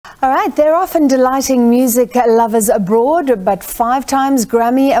All right, they're often delighting music lovers abroad, but 5 times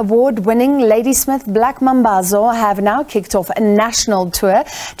Grammy award-winning Ladysmith Black Mambazo have now kicked off a national tour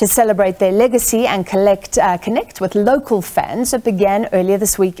to celebrate their legacy and connect with local fans. It began earlier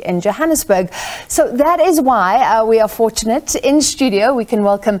this week in Johannesburg. So that is why we are fortunate in studio. We can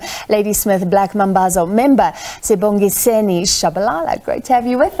welcome Ladysmith Black Mambazo member Sibongiseni Shabalala. Great to have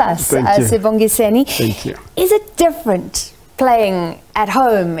you with us, Sibongiseni. Thank you. Is it different playing at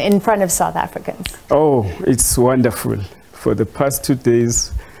home in front of South Africans? Oh, it's wonderful. For the past 2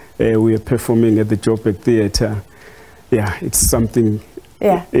 days, we are performing at the Joburg Theatre. Yeah, it's something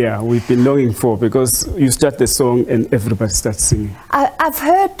we've been longing for, because you start the song and everybody starts singing. I've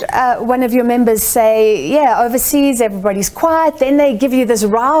heard one of your members say, yeah, overseas everybody's quiet, then they give you this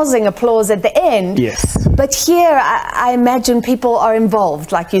rousing applause at the end. Yes. But here, I imagine people are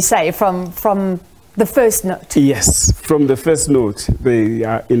involved, like you say, from the first note. Yes, from the first note, they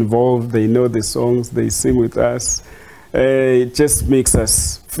are involved, they know the songs, they sing with us. It just makes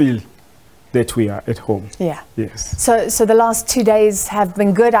us feel that we are at home. Yeah. Yes. So the last 2 days have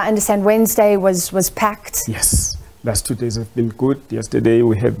been good. I understand Wednesday was packed. Yes, last 2 days have been good. Yesterday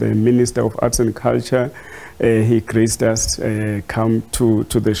we had the Minister of Arts and Culture. He graced us come to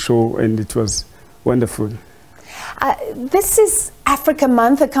the show, and it was wonderful. This is Africa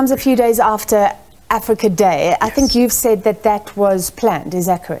Month. It comes a few days after Africa Day. Yes. I think you've said that was planned. Is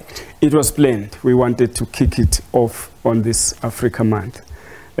that correct? It was planned. We wanted to kick it off on this Africa Month.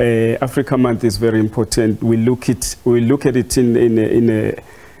 Africa Month is very important. We look at it in a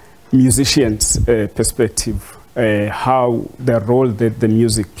musician's perspective, how the role that the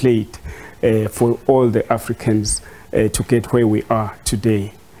music played for all the Africans to get where we are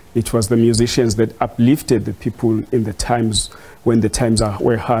today. It was the musicians that uplifted the people in the times when the times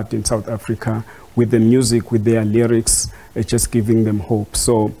were hard in South Africa, with the music, with their lyrics, just giving them hope.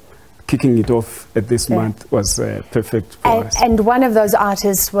 So kicking it off at this month was perfect for us. And one of those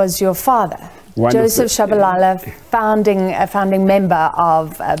artists was your father, Joseph Shabalala, a founding member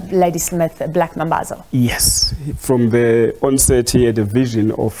of Ladysmith Black Mambazo. Yes, from the onset he had a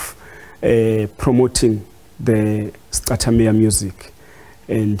vision of promoting the Statamia music,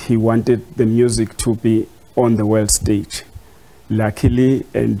 and he wanted the music to be on the world stage. Luckily,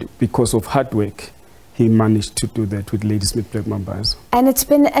 and because of hard work, he managed to do that with Ladysmith Black Mambazo. And it's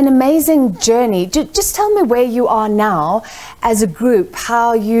been an amazing journey. Just tell me where you are now as a group,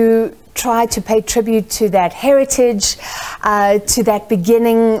 how you try to pay tribute to that heritage, to that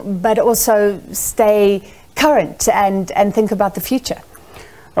beginning, but also stay current and think about the future.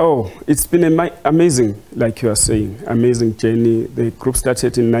 Oh, it's been amazing, like you are saying, amazing journey. The group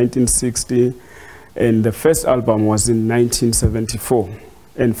started in 1960, and the first album was in 1974.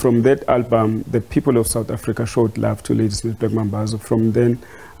 And from that album, the people of South Africa showed love to Ladysmith Black Mambazo. From then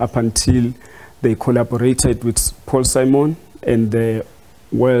up until they collaborated with Paul Simon, and the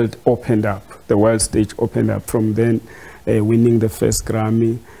world opened up, the world stage opened up. From then, winning the first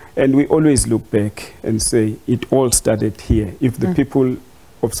Grammy. And we always look back and say, it all started here. If the people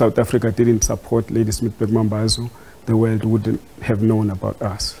of South Africa didn't support Ladysmith Black Mambazo, the world wouldn't have known about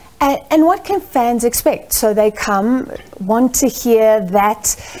us. And what can fans expect? So they come, want to hear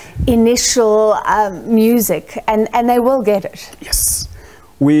that initial music, and they will get it. Yes.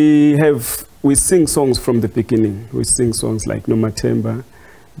 We sing songs from the beginning. We sing songs like No Matemba,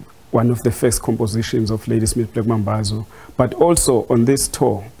 one of the first compositions of Ladysmith Black Mambazo. But also on this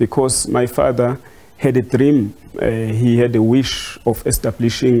tour, because my father had a dream, he had a wish of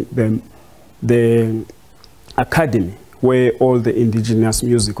establishing the academy, where all the indigenous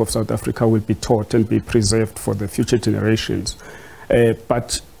music of South Africa will be taught and be preserved for the future generations.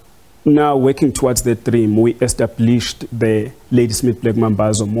 But now, working towards that dream, we established the Ladysmith Black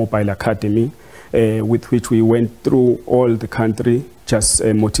Mambazo Mobile Academy, with which we went through all the country, just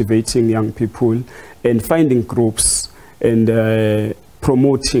motivating young people and finding groups and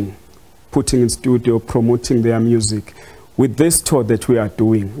promoting, putting in studio, promoting their music. With this tour that we are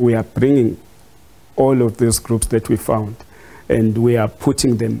doing, we are bringing all of those groups that we found, and we are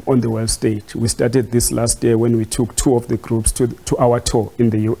putting them on the world stage. We started this last year when we took 2 of the groups to our tour in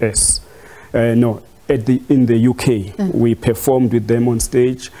the US. In the UK. We performed with them on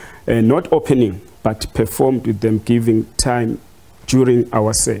stage, not opening, but performed with them, giving time during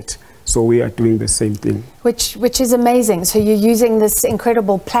our set. So we are doing the same thing. Which is amazing. So you're using this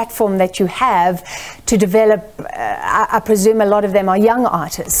incredible platform that you have to develop, I presume a lot of them are young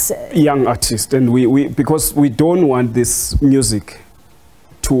artists. Young artists, and because we don't want this music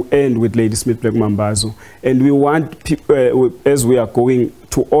to end with Ladysmith Black Mambazo, and we want people, as we are going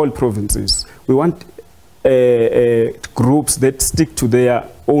to all provinces, we want groups that stick to their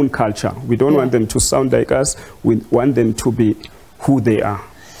own culture. We don't want them to sound like us. We want them to be who they are.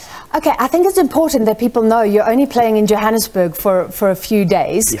 Okay, I think it's important that people know you're only playing in Johannesburg for a few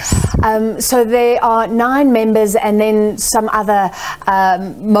days. Yes. So there are 9 members and then some other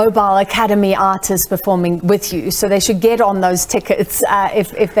mobile academy artists performing with you. So they should get on those tickets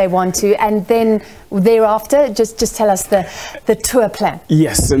if they want to. And then thereafter, just tell us the tour plan.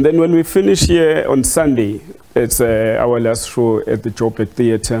 Yes, and then when we finish here on Sunday, it's our last show at the Joburg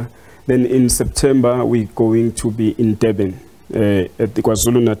Theatre. Then in September, we're going to be in Durban. At the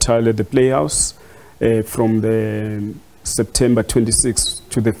KwaZulu-Natal at the Playhouse from the September 26th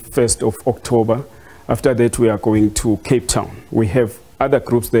to the 1st of October. After that, we are going to Cape Town. We have other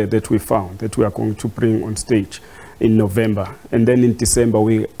groups there that we found that we are going to bring on stage in November. And then in December,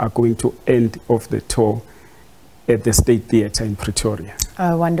 we are going to end off the tour at the State Theatre in Pretoria.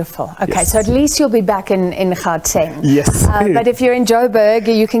 Oh, wonderful. Okay, yes. so at least you'll be back in Gauteng. Yes. But if you're in Joburg,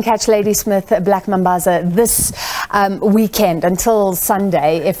 you can catch Ladysmith Black Mambazo this weekend until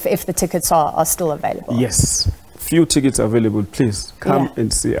Sunday, if the tickets are still available. Yes. Few tickets available. Please come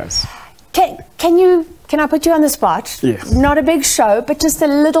and see us. Can I put you on the spot? Yes. Not a big show, but just a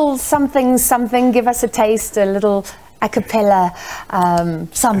little something. Give us a taste, a little a cappella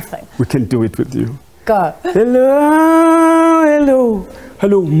something. We can do it with you. Go. Hello, hello,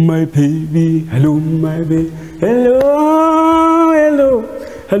 hello, my baby. Hello, my baby. Hello, hello,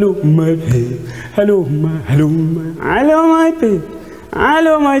 hello, my baby. Hello, my baby.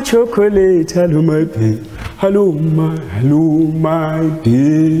 Hello, my chocolate. Hello, my baby. Hello, my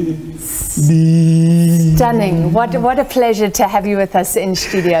baby. Stunning. What a pleasure to have you with us in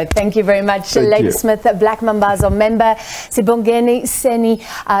studio. Thank you very much. Thank Ladysmith Black Mambazo member Sibongiseni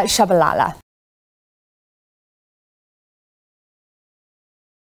Shabalala.